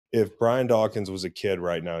if Brian Dawkins was a kid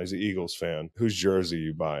right now, he's an Eagles fan, whose jersey are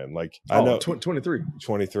you buying? Like, I Oh, know 23.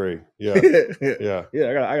 23. Yeah. Yeah.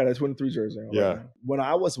 I got a 23 jersey on right now. When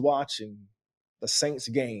I was watching the Saints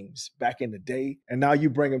games back in the day, and now you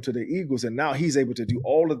bring him to the Eagles, and now he's able to do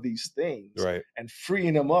all of these things Right. and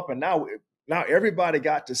freeing him up. And now everybody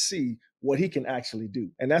got to see what he can actually do.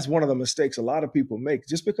 And that's one of the mistakes a lot of people make.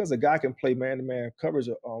 Just because a guy can play man-to-man coverage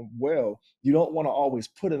well, you don't want to always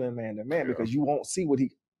put him in man-to-man because you won't see what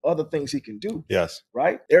other things he can do. Yes.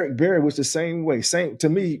 Right? Eric Berry was the same way. Same to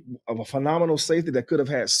me, of a phenomenal safety that could have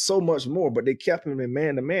had so much more, but they kept him in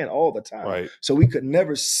man-to-man all the time. Right. So we could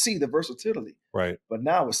never see the versatility. Right. But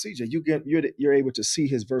now with CJ, you're able to see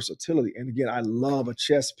his versatility. And again, I love a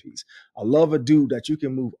chess piece. I love a dude that you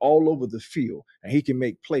can move all over the field and he can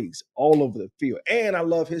make plays all over the field. And I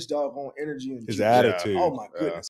love his doggone energy and his attitude. Oh my goodness.